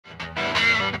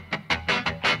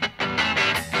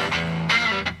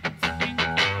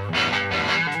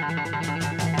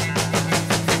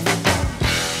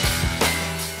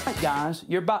guys,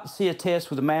 you're about to see a test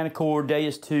with the Manticore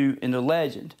Deus 2 and the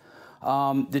Legend.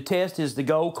 The test is the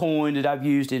gold coin that I've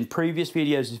used in previous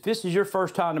videos. If this is your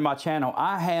first time to my channel,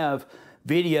 I have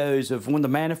videos of when the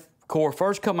Manticore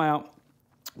first come out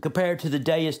compared to the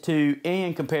Deus 2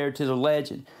 and compared to the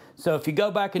Legend. So if you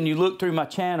go back and you look through my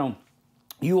channel,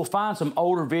 you will find some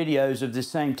older videos of this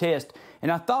same test.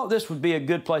 And I thought this would be a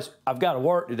good place. I've got to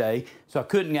work today, so I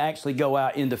couldn't actually go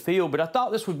out in the field, but I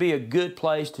thought this would be a good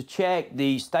place to check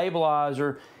the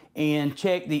stabilizer and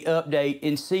check the update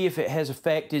and see if it has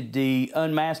affected the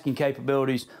unmasking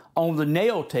capabilities on the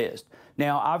nail test.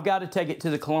 Now, I've got to take it to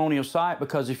the Colonial site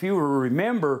because if you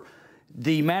remember,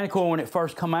 the Manticore, when it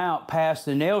first come out, passed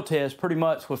the nail test pretty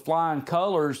much with flying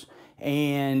colors,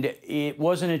 and it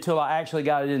wasn't until I actually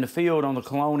got it in the field on the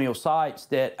Colonial sites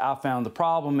that I found the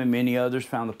problem, and many others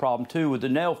found the problem too with the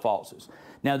nail falses.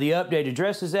 Now, the update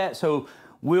addresses that, so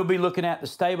we'll be looking at the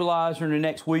stabilizer in the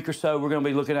next week or so. We're going to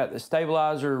be looking at the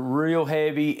stabilizer real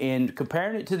heavy and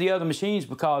comparing it to the other machines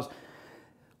because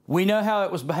we know how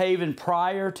it was behaving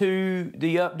prior to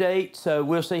the update, so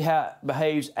we'll see how it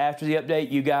behaves after the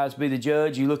update. You guys be the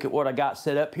judge. You look at what I got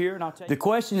set up here, and I'll tell you. The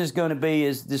question is going to be,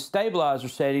 is the stabilizer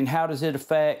setting, how does it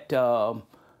affect,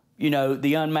 you know,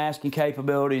 the unmasking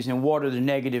capabilities, and what are the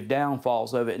negative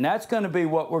downfalls of it? And that's going to be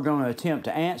what we're going to attempt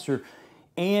to answer.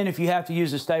 And if you have to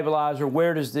use a stabilizer,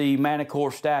 where does the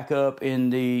Manticore stack up in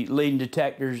the leading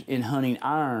detectors in hunting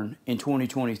iron in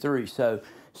 2023? So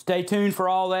stay tuned for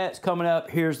all that. It's coming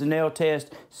up. Here's the nail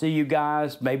test. See you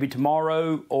guys maybe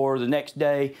tomorrow or the next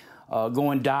day.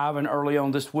 Going diving early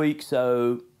on this week.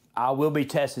 So I will be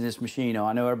testing this machine.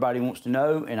 I know everybody wants to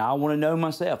know, and I want to know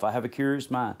myself. I have a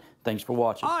curious mind. Thanks for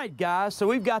watching. All right, guys, so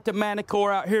we've got the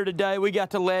Manticore out here today. We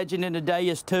got the Legend and the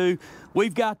Deus 2.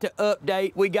 We've got the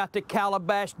update. We got the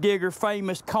Calabash Digger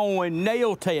famous coin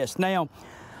nail test. Now,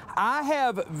 I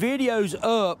have videos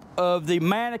up of the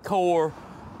Manticore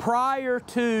prior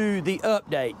to the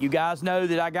update. You guys know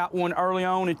that I got one early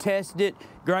on and tested it.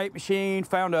 Great machine.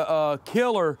 Found a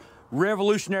killer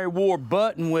Revolutionary War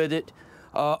button with it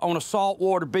on a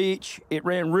saltwater beach. It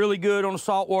ran really good on a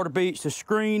saltwater beach. The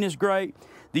screen is great.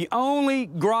 The only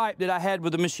gripe that I had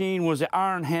with the machine was the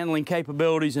iron handling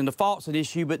capabilities and the faulting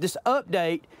issue, but this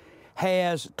update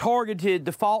has targeted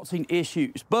the faulting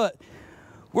issues. But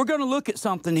we're going to look at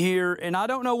something here, and I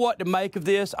don't know what to make of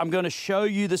this. I'm going to show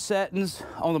you the settings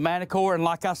on the Manticore, and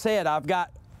like I said, I've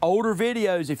got older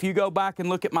videos, if you go back and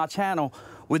look at my channel,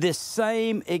 with this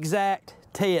same exact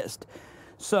test.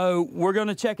 So we're going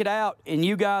to check it out, and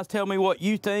you guys tell me what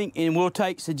you think, and we'll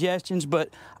take suggestions. But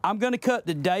I'm going to cut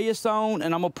the Deus on,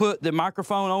 and I'm going to put the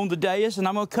microphone on the Deus, and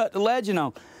I'm going to cut the Legend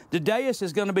on. The Deus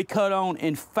is going to be cut on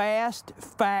in fast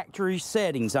factory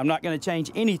settings. I'm not going to change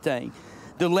anything.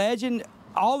 The Legend,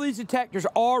 all these detectors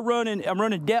are running. I'm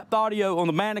running depth audio on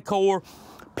the Manticore,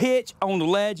 pitch on the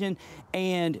Legend,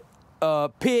 and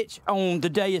pitch on the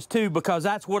Deus 2 because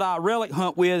that's what I relic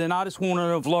hunt with, and I just want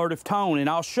an avertive tone. And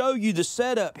I'll show you the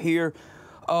setup here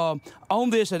on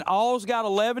this, and all's got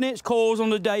 11-inch coils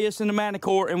on the Deus and the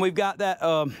Manticore, and we've got that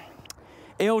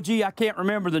LG, I can't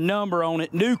remember the number on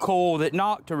it, new coil that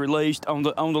Nocta released on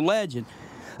the Legend.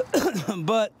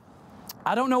 But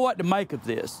I don't know what to make of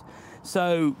this.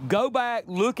 So go back,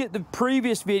 look at the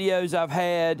previous videos I've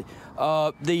had.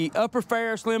 The upper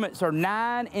Ferris limits are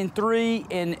 9 and 3,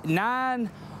 and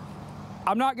 9,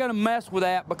 I'm not gonna mess with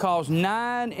that because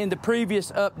 9 in the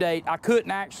previous update, I couldn't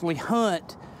actually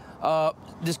hunt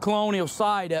this Colonial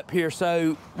site up here.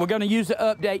 So we're gonna use the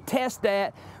update, test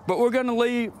that, but we're gonna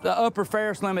leave the upper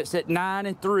Ferris limits at 9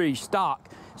 and 3 stock.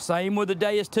 Same with the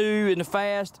Deus 2 and the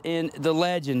Fast and the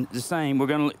Legend, the same. We're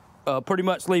gonna pretty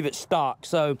much leave it stock.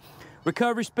 So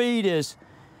recovery speed is,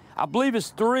 I believe it's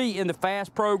 3 in the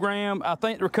Fast program. I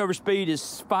think the recovery speed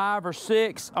is 5 or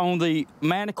 6 on the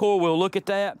Manticore. We'll look at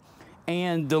that.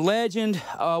 And the Legend,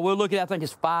 we'll look at, I think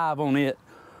it's 5 on it.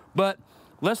 But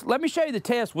let me show you the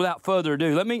test without further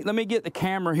ado. Let me get the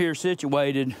camera here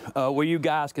situated where you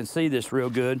guys can see this real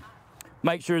good.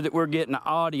 Make sure that we're getting the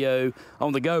audio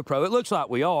on the GoPro. It looks like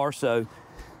we are, so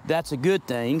that's a good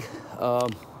thing.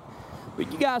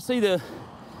 But you guys see the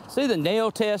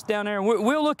nail test down there?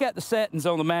 We'll look at the settings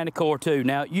on the Manticore too.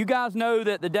 Now, you guys know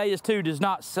that the Deus 2 does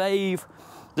not save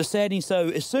the settings, so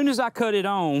as soon as I cut it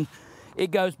on, it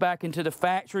goes back into the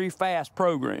factory fast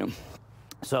program.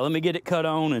 So let me get it cut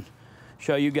on and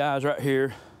show you guys right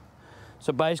here.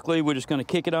 So basically, we're just gonna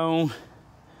kick it on.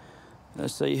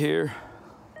 Let's see here.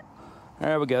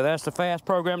 There we go, that's the fast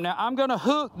program. Now, I'm gonna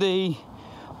hook the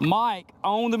mic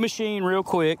on the machine real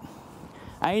quick.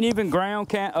 I ain't even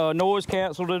noise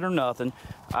canceled it or nothing.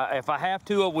 If I have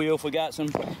to, I will, if we got some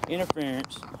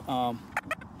interference.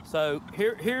 So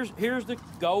here's the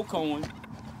gold coin.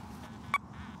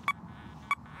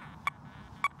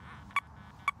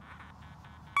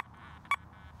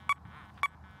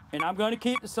 And I'm going to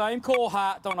keep the same coil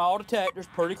height on all detectors,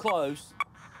 pretty close.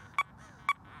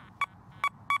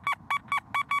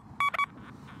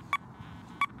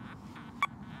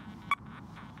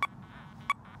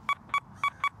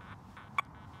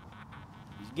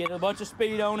 You get a bunch of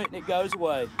speed on it and it goes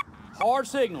away. Hard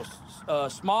signals,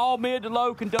 small, mid to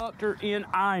low conductor in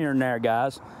iron there,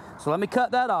 guys. So let me cut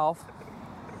that off.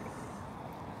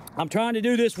 I'm trying to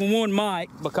do this with one mic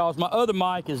because my other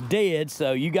mic is dead,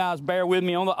 so you guys bear with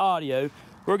me on the audio.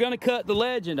 We're gonna cut the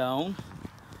legend on.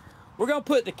 We're gonna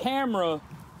put the camera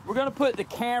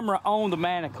on the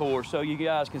Manticore so you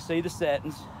guys can see the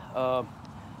settings. Let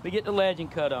me get the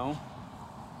legend cut on.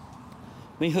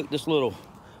 Let me hook this little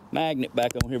magnet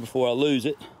back on here before I lose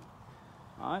it.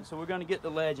 All right, so we're gonna get the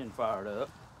legend fired up.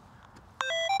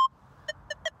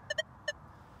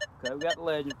 Okay, we got the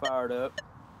legend fired up.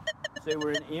 See,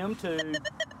 we're in M2.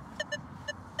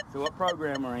 So what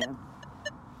program we're in?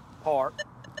 Park.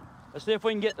 Let's see if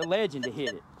we can get the legend to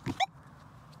hit it.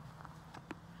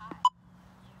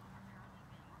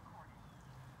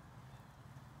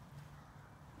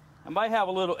 I may have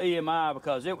a little EMI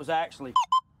because it was actually...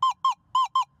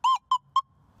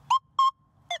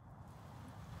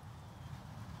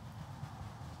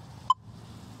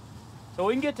 So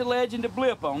we can get the legend to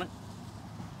blip on it.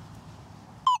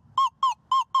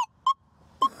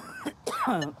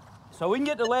 So we can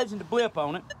get the legend to blip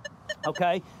on it,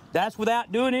 okay? That's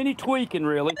without doing any tweaking,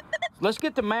 really. Let's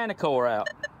get the Manticore out.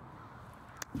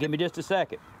 Give me just a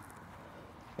second.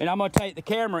 And I'm gonna take the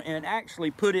camera and actually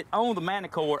put it on the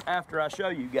Manticore after I show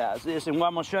you guys this, and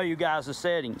I'm gonna show you guys the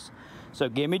settings. So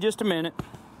give me just a minute.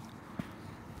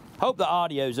 Hope the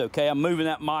audio's okay. I'm moving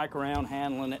that mic around,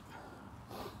 handling it.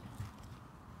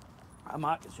 I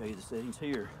might show you the settings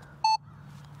here.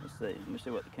 Let's see, let me see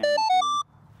what the camera's doing.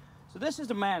 So this is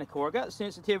the Manticore. I got the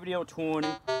sensitivity on 20.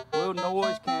 We'll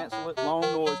noise cancel it, long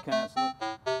noise cancel it.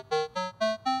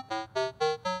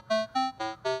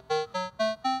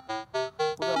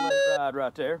 We're gonna let it ride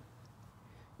right there.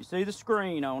 You see the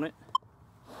screen on it.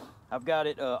 I've got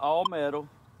it all metal,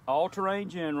 all terrain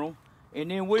general,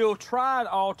 and then we'll try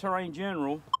all terrain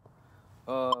general.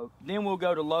 Then we'll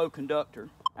go to low conductor.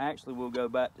 Actually, we'll go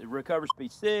back to recovery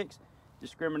speed 6,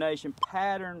 discrimination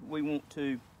pattern. We want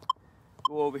to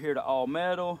go over here to all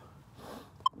metal,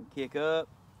 kick up,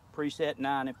 preset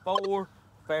 9 and 4,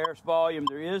 Ferris volume.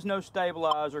 There is no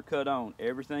stabilizer cut on.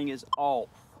 Everything is off.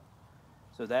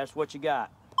 So that's what you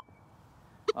got.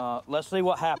 Let's see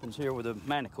what happens here with the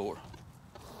Manticore.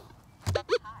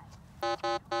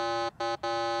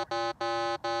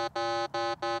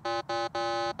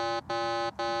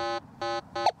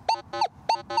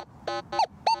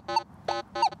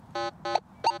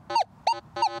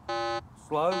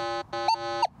 Slow.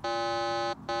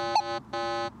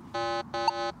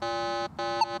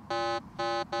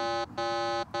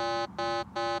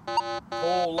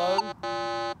 Pull low.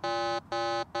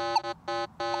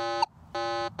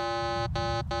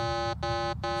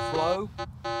 Slow.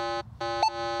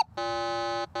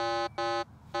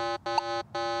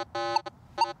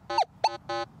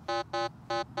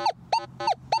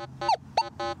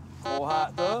 Full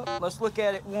height up. Let's look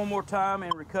at it one more time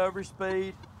in recovery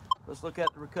speed. Let's look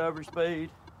at the recovery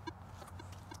speed.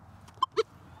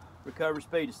 Recovery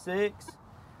speed is 6.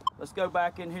 Let's go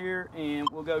back in here and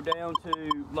we'll go down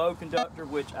to low conductor,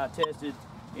 which I tested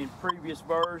in previous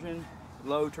version.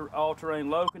 All-terrain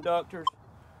low conductors.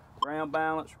 Ground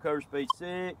balance, recovery speed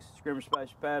 6. Discrimination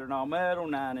space pattern all metal,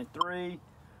 9 and 3.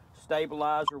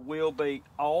 Stabilizer will be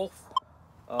off.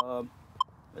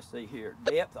 Let's see here.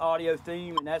 Depth audio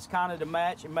theme, and that's kind of to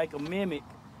match and make a mimic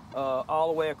all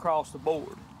the way across the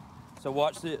board. So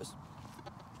watch this.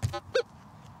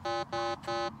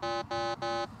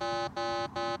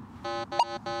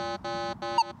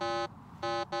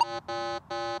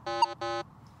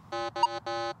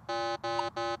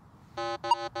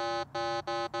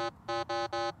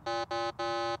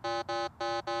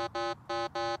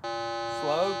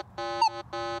 Slow.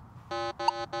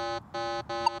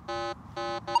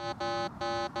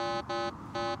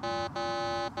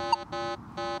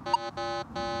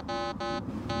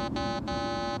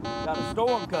 Got a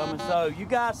storm coming, so you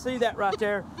guys see that right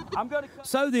there.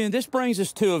 So then, this brings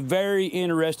us to a very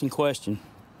interesting question.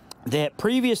 That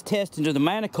previous testing to the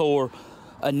Manticore,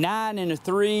 a 9 and a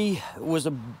 3 was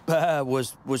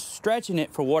stretching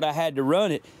it for what I had to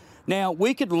run it. Now,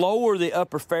 we could lower the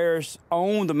upper Ferris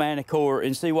on the Manticore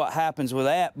and see what happens with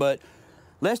that, but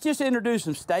let's just introduce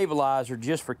some stabilizer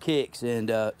just for kicks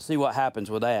and see what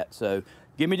happens with that. So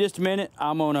Give me just a minute.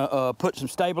 I'm gonna put some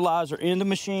stabilizer in the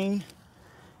machine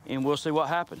and we'll see what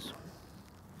happens.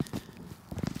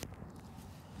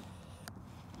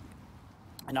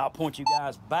 And I'll point you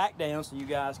guys back down so you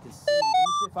guys can see. Let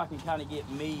me see if I can kind of get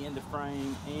me in the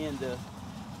frame and the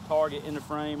target in the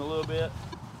frame a little bit.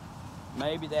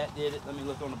 Maybe that did it. Let me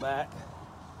look on the back.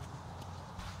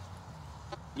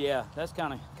 Yeah, that's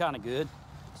kind of good.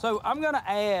 So I'm gonna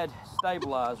add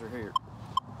stabilizer here.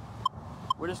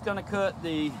 We're just gonna cut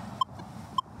the,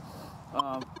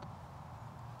 I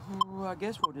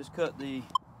guess we'll just cut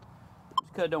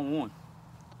it on one.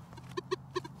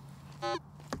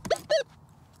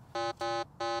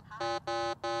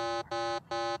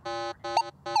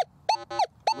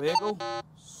 Wiggle,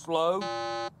 slow.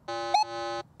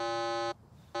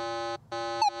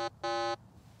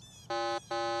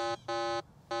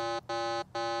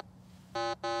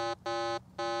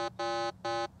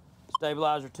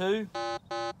 Stabilizer 2.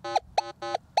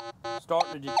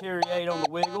 Starting to deteriorate on the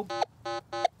wiggle.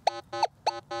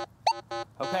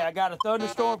 Okay, I got a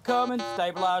thunderstorm coming.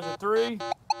 Stabilizer 3.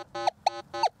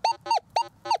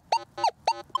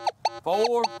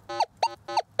 4.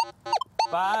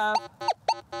 5.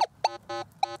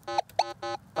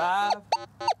 5.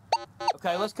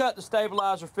 Okay, let's cut the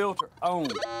stabilizer filter on.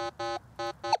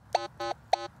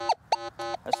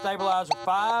 That's stabilizer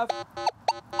 5.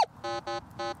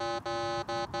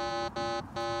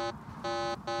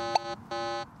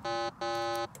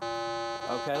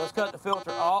 Okay, let's cut the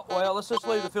filter off. Well, let's just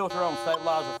leave the filter on.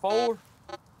 Stabilizer 4.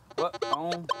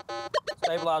 On.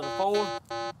 Stabilizer 4.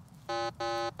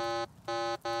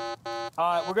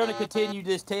 All right, we're going to continue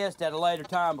this test at a later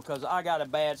time because I got a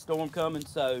bad storm coming,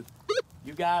 so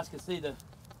you guys can see the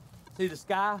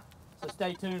sky. So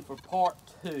stay tuned for part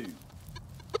 2.